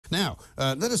Now,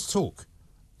 let us talk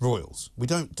royals. We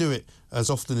don't do it as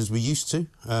often as we used to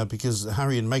because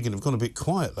Harry and Meghan have gone a bit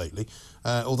quiet lately.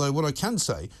 Although what I can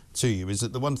say to you is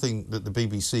that the one thing that the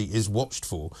BBC is watched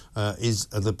for is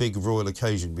the big royal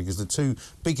occasion, because the two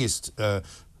biggest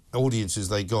audiences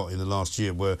they got in the last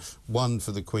year were one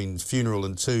for the Queen's funeral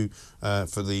and two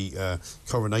for the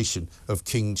coronation of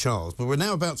King Charles. But we're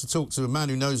now about to talk to a man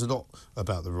who knows a lot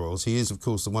about the royals. He is, of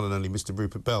course, the one and only Mr.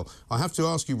 Rupert Bell. I have to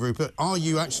ask you, Rupert, are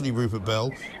you actually Rupert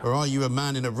Bell, or are you a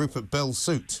man in a Rupert Bell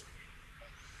suit?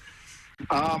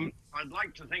 I'd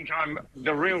like to think I'm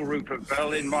the real Rupert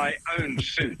Bell in my own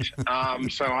suit.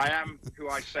 So I am who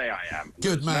I say I am.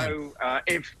 Good man. No,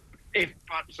 if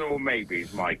buts or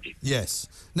maybes, Mike. Yes.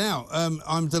 Now,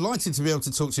 I'm delighted to be able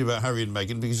to talk to you about Harry and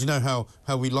Meghan, because you know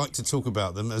how we like to talk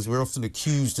about them, as we're often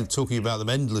accused of talking about them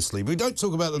endlessly. But we don't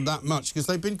talk about them that much because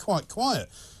they've been quite quiet.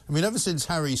 I mean, ever since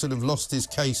Harry sort of lost his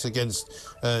case against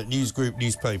news group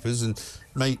newspapers and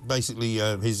basically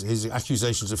his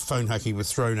accusations of phone hacking were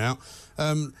thrown out,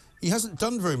 he hasn't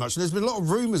done very much. And there's been a lot of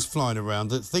rumours flying around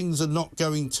that things are not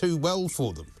going too well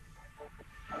for them.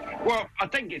 Well, I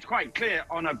think it's quite clear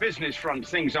on a business front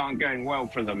things aren't going well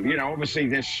for them. You know, obviously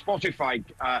this Spotify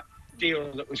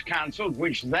deal that was cancelled,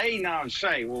 which they now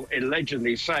say, or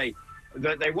allegedly say,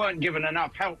 that they weren't given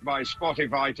enough help by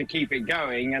Spotify to keep it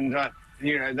going, and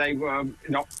you know, they were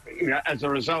not, you know, as a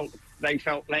result they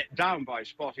felt let down by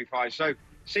Spotify. So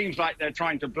seems like they're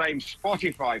trying to blame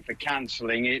Spotify for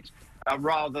cancelling it,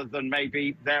 rather than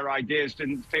maybe their ideas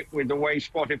didn't fit with the way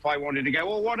Spotify wanted to go,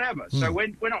 or whatever. So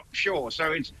we're not sure.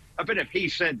 So it's a bit of he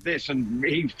said this and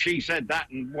she said that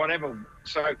and whatever.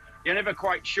 So you're never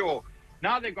quite sure.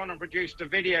 Now they've gone and produced a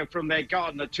video from their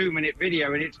garden, a 2-minute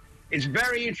video, and it's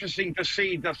very interesting to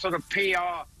see the sort of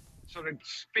PR sort of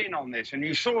spin on this. And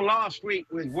you saw last week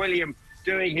with William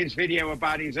doing his video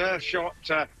about his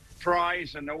Earthshot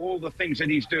prize and all the things that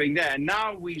he's doing there.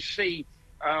 Now we see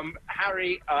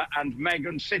Harry and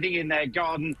Meghan sitting in their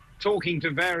garden talking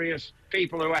to various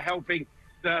people who are helping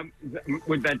them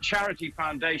with their charity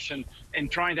foundation in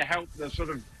trying to help the sort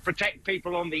of protect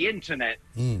people on the internet.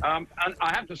 And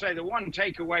I have to say the one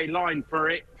takeaway line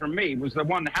from me was the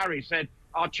one Harry said,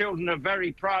 "Our children are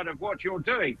very proud of what you're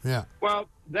doing." Yeah. Well,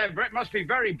 there must be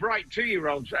very bright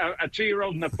 2-year-olds, a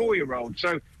 2-year-old and a 4-year-old.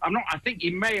 So I think he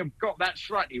may have got that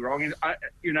slightly wrong.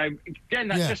 You know, again,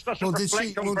 that just doesn't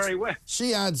reflect on very well.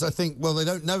 She adds, I think, well, they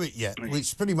don't know it yet,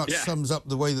 which pretty much sums up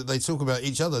the way that they talk about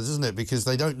each other, doesn't it? Because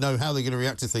they don't know how they're going to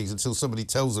react to things until somebody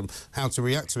tells them how to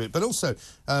react to it. But also,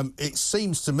 it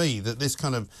seems to me that this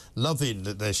kind of love-in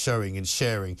that they're showing and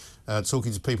sharing,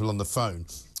 talking to people on the phone,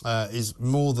 is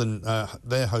more than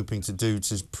they're hoping to do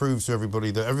to prove to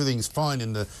everybody that everything's fine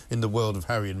in the world of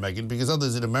Harry and Meghan, because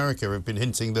others in America have been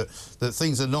hinting that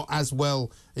things are not as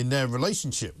well in their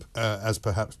relationship as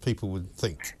perhaps people would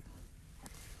think.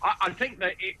 I think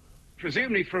that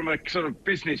presumably from a sort of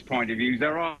business point of view,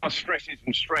 there are stresses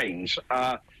and strains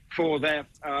for their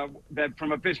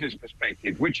from a business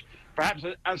perspective, which perhaps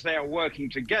as they are working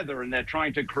together and they're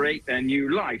trying to create their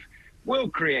new life, will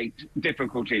create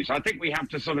difficulties. I think we have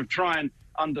to sort of try and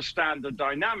understand the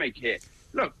dynamic here.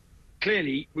 Look,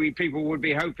 clearly people would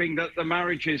be hoping that the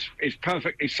marriage is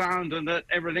perfectly sound and that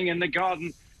everything in the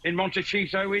garden in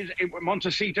Montecito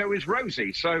is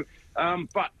rosy. So,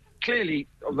 but clearly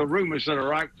the rumours that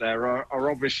are out there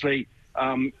are obviously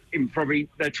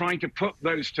they're trying to put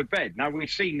those to bed. Now, we've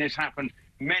seen this happen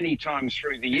many times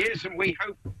through the years, and we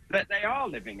hope that they are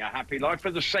living a happy life for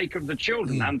the sake of the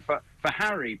children and for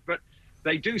Harry. But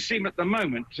they do seem at the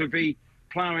moment to be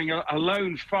ploughing a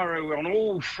lone furrow on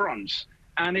all fronts,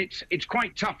 and it's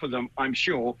quite tough for them, I'm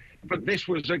sure. But this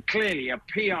was clearly a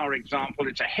PR example.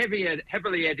 It's a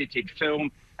heavily edited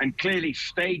film, and clearly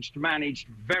staged, managed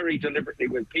very deliberately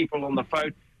with people on the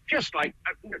phone, just like,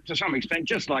 to some extent,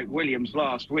 just like William's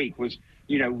last week was,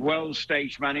 you know, well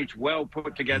staged, managed, well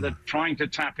put together, trying to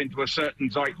tap into a certain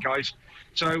zeitgeist.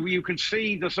 So you can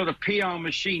see the sort of PR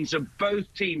machines of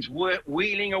both teams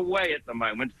wheeling away at the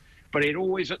moment, but it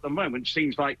always at the moment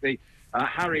seems like the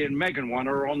Harry and Meghan one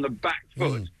are on the back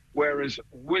foot, whereas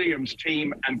William's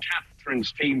team and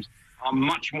Catherine's teams are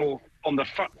much more on the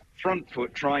front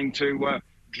foot trying to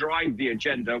drive the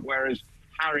agenda, whereas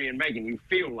Harry and Meghan, you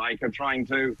feel like, are trying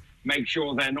to make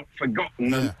sure they're not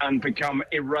forgotten and become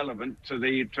irrelevant to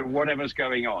whatever's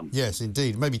going on. Yes,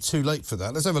 indeed. Maybe too late for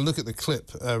that. Let's have a look at the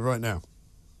clip right now.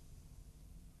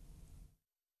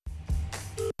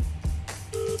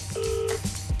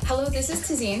 Hello, this is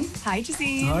Tazine. Hi,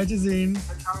 Tazine. Hi, Tazine.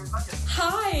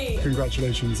 Hi.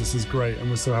 Congratulations, this is great, and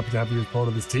we're so happy to have you as part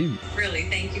of this team. Really,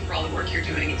 thank you for all the work you're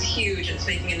doing. It's huge. It's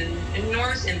making an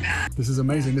enormous impact. This is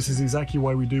amazing. This is exactly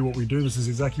why we do what we do. This is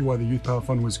exactly why the Youth Power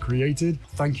Fund was created.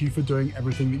 Thank you for doing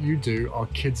everything that you do. Our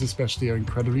kids especially are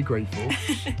incredibly grateful.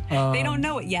 They don't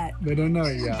know it yet. They don't know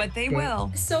it yet. But they will.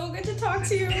 So good to talk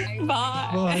to you.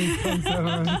 Bye. Bye. Thanks,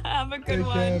 Erin. Have a good Take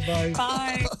one. care. Bye.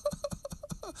 Bye.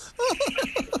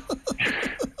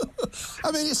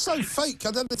 I mean, it's so fake.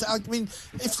 I mean,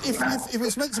 if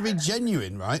it's meant to be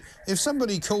genuine, right? If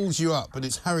somebody calls you up and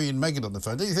it's Harry and Meghan on the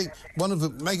phone, don't you think one of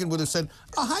them, Meghan would have said,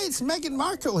 "Oh, hi, it's Meghan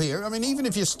Markle here"? I mean, even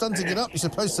if you're stunting it up, you're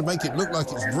supposed to make it look like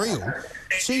it's real.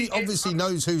 She obviously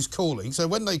knows who's calling, so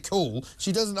when they call,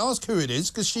 she doesn't ask who it is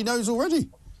because she knows already.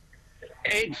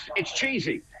 It's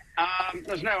cheesy.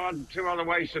 There's no two other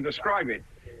ways to describe it.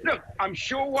 Look, I'm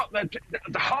sure what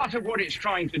the heart of what it's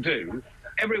trying to do,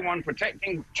 everyone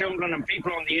protecting children and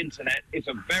people on the internet, is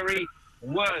a very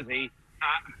worthy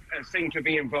thing to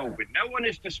be involved with. No one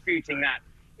is disputing that.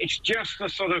 It's just a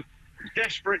sort of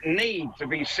desperate need to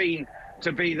be seen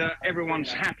to be that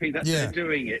everyone's happy that they're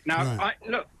doing it. Now,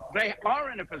 look, they are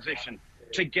in a position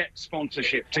to get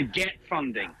sponsorship, to get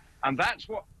funding, and that's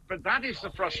what. But that is the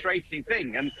frustrating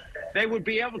thing, and they would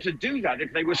be able to do that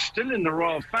if they were still in the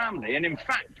royal family, and in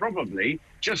fact, probably,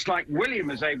 just like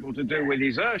William is able to do with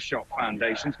his Archewell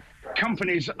Foundation,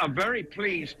 companies are very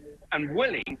pleased and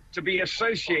willing to be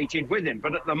associated with him.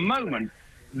 But at the moment,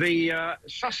 the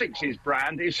Sussex's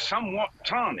brand is somewhat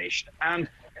tarnished, and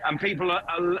people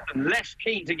are less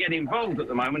keen to get involved at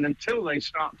the moment until they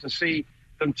start to see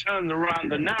them turn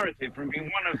around the narrative from being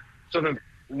one of sort of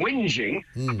whinging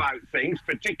about things,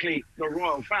 particularly the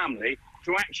royal family,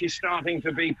 to actually starting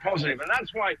to be positive. And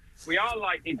that's why we are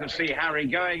likely to see Harry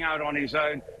going out on his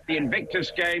own. The Invictus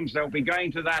Games, they'll be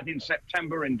going to that in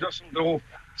September in Dusseldorf.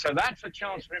 So that's a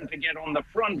chance for him to get on the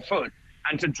front foot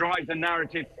and to drive the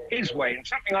narrative his way. And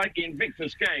something like the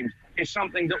Invictus Games is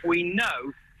something that we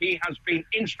know he has been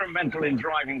instrumental in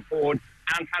driving forward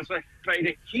and has played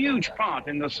a huge part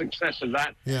in the success of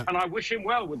that. Yeah. And I wish him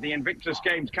well with the Invictus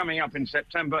Games coming up in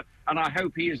September, and I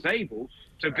hope he is able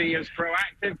to be as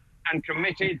proactive and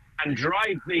committed and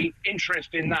drive the interest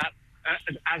in that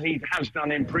as he has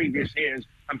done in previous years,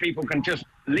 and people can just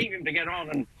leave him to get on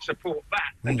and support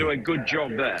that and do a good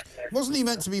job there. Wasn't he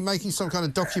meant to be making some kind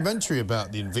of documentary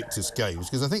about the Invictus Games?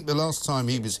 Because I think the last time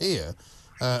he was here,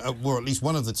 or at least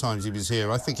one of the times he was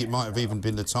here, I think it might have even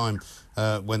been the time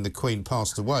when the Queen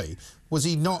passed away. Was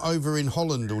he not over in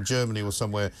Holland or Germany or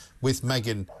somewhere with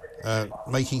Meghan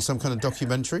making some kind of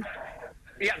documentary?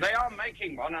 Yeah, they are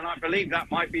making one, and I believe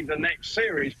that might be the next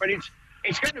series, but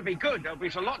it's going to be good. There'll be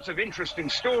lots of interesting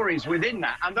stories within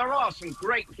that, and there are some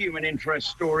great human interest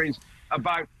stories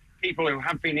about people who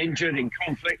have been injured in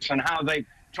conflicts and how they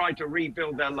tried to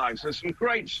rebuild their lives. There's some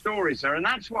great stories there, and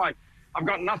that's why I've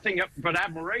got nothing but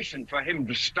admiration for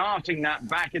him starting that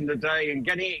back in the day and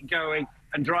getting it going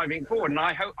and driving forward. And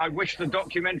I wish the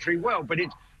documentary well, but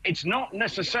it's not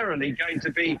necessarily going to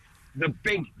be the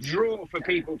big draw for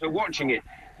people to watching it.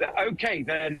 Okay,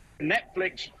 the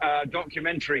Netflix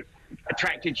documentary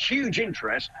attracted huge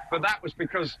interest, but that was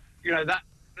because, that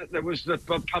there was the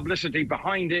publicity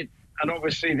behind it. And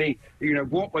obviously,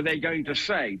 what were they going to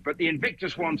say? But the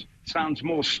Invictus one sounds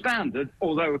more standard,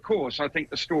 although, of course, I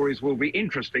think the stories will be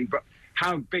interesting. But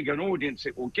how big an audience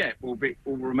it will get will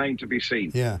remain to be seen.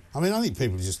 Yeah. I mean, I think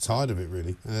people are just tired of it,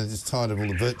 really. They're just tired of all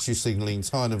the virtue signalling,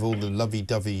 tired of all the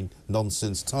lovey-dovey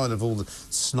nonsense, tired of all the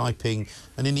sniping.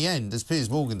 And in the end, as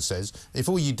Piers Morgan says, if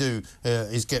all you do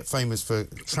is get famous for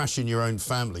trashing your own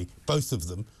family, both of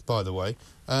them, by the way,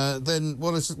 then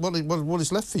what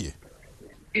is left for you?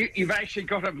 You've actually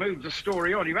got to move the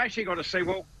story on. You've actually got to say,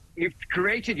 well, you've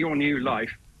created your new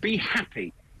life. Be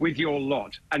happy with your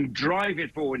lot and drive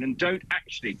it forward, and don't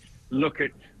actually look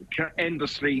at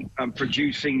endlessly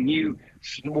producing new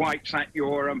swipes at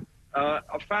your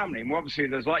family. And obviously,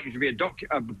 there's likely to be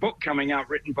a book coming out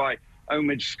written by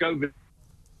Omid Scobie,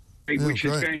 which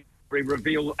is going to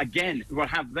reveal again, will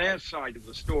have their side of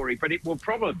the story, but it will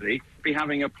probably be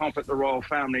having a pop at the royal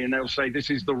family, and they'll say this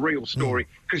is the real story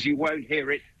because you won't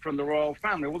hear it from the royal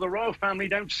family. Well, the royal family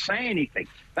don't say anything.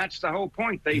 That's the whole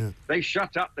point. They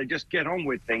shut up. They just get on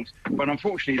with things. But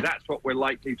unfortunately, that's what we're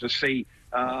likely to see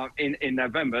in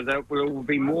November. There will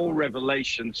be more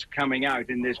revelations coming out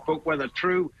in this book, whether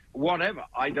true whatever.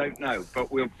 I don't know, but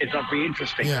it'll be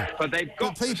interesting. Yeah. But they've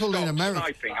got to stop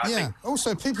sniping, I think.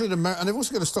 Also, people in America, and they've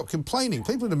also got to stop complaining.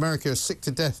 People in America are sick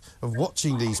to death of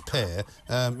watching these pair,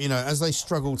 as they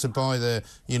struggle to buy their,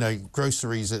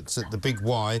 groceries at the Big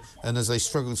Y, and as they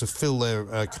struggle to fill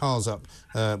their cars up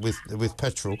with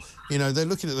petrol. They're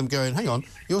looking at them going, hang on,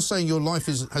 you're saying your life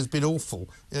has been awful.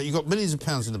 You've got millions of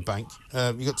pounds in the bank.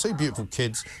 You've got 2 beautiful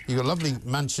kids. You've got a lovely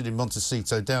mansion in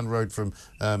Montecito down the road from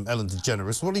Ellen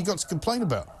DeGeneres. What have you got to complain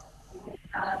about?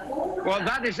 Well,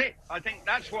 that is it. I think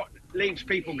that's what leaves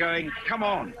people going, come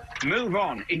on, move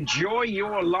on. Enjoy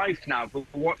your life now for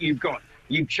what you've got.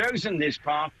 You've chosen this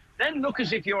path. Then look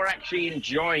as if you're actually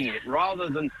enjoying it rather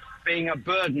than being a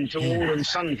burden to all and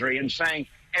sundry and saying,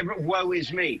 woe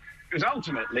is me. Because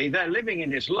ultimately, they're living in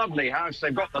this lovely house.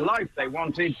 They've got the life they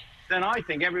wanted. Then I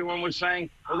think everyone was saying,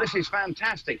 well, this is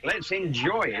fantastic. Let's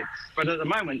enjoy it. But at the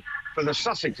moment, for the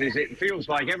Sussexes, it feels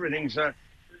like everything's a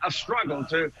struggle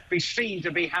to be seen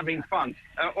to be having fun.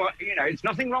 It's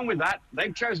nothing wrong with that.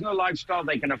 They've chosen a lifestyle.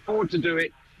 They can afford to do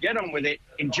it. Get on with it.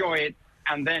 Enjoy it.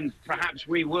 And then perhaps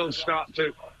we will start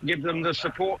to give them the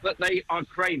support that they are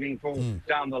craving for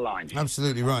down the line.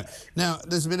 Absolutely right. Now,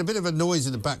 there's been a bit of a noise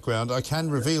in the background. I can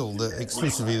reveal that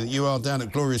exclusively that you are down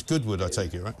at glorious Goodwood, I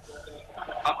take it, right?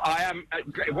 I am.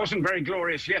 It wasn't very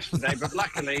glorious yesterday, but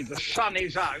luckily the sun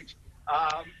is out.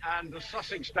 And the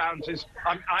Sussex Downs is.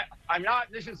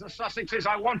 This is the Sussexes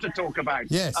I want to talk about.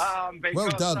 Yes. Because, well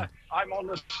done. I'm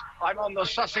on the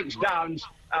Sussex Downs,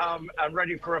 and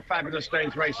ready for a fabulous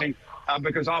day's racing.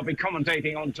 Because I'll be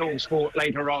commentating on TalkSport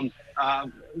later on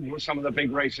some of the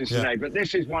big races today. But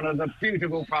this is one of the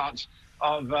beautiful parts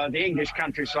of the English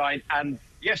countryside. And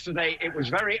yesterday it was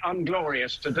very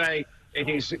unglorious. Today it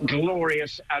is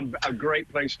glorious and a great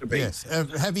place to be. Yes.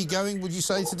 Heavy going, would you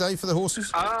say, today for the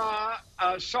horses?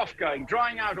 Soft going,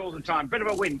 drying out all the time. Bit of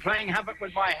a wind, playing havoc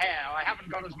with my hair. I haven't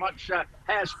got as much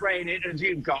hairspray in it as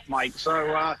you've got, Mike.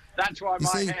 So that's why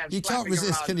my hair's you can't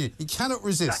resist, around. can you? You cannot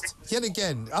resist. Yet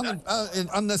again,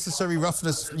 unnecessary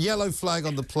roughness, yellow flag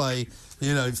on the play.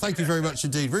 Thank you very much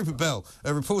indeed. Rupert Bell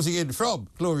reporting in from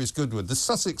glorious Goodwood, the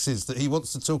Sussexes that he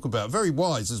wants to talk about. Very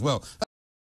wise as well.